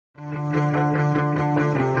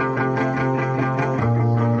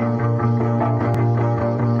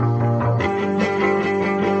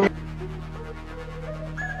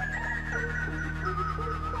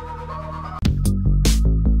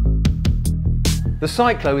The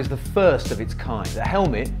Cyclo is the first of its kind, a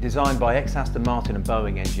helmet designed by ex-Aston Martin and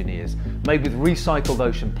Boeing engineers, made with recycled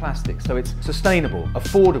ocean plastic, so it's sustainable,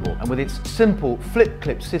 affordable, and with its simple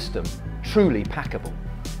flip-clip system, truly packable.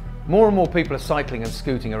 More and more people are cycling and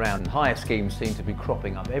scooting around, and hire schemes seem to be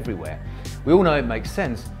cropping up everywhere. We all know it makes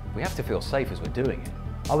sense. We have to feel safe as we're doing it.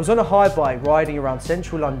 I was on a hire bike riding around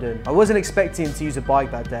central London. I wasn't expecting to use a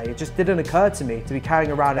bike that day. It just didn't occur to me to be carrying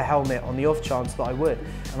around a helmet on the off chance that I would.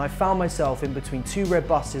 And I found myself in between two red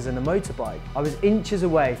buses and a motorbike. I was inches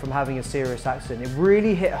away from having a serious accident. It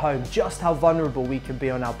really hit home just how vulnerable we can be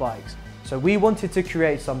on our bikes. So we wanted to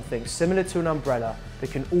create something similar to an umbrella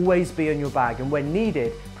that can always be in your bag and when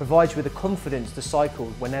needed, provides you with the confidence to cycle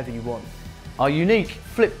whenever you want. Our unique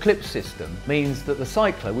flip-clip system means that the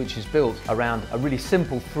Cyclo, which is built around a really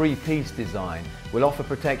simple three-piece design, will offer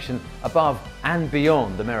protection above and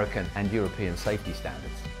beyond American and European safety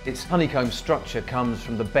standards. Its honeycomb structure comes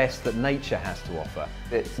from the best that nature has to offer.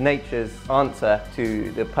 It's nature's answer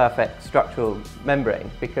to the perfect structural membrane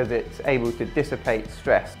because it's able to dissipate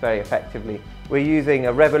stress very effectively. We're using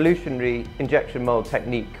a revolutionary injection mold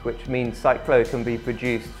technique, which means Cyclo can be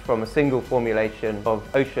produced from a single formulation of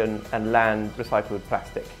ocean and land recycled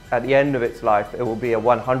plastic. At the end of its life, it will be a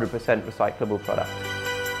 100% recyclable product.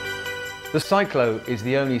 The Cyclo is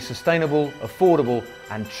the only sustainable, affordable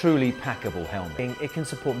and truly packable helmet. It can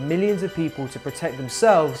support millions of people to protect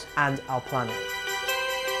themselves and our planet.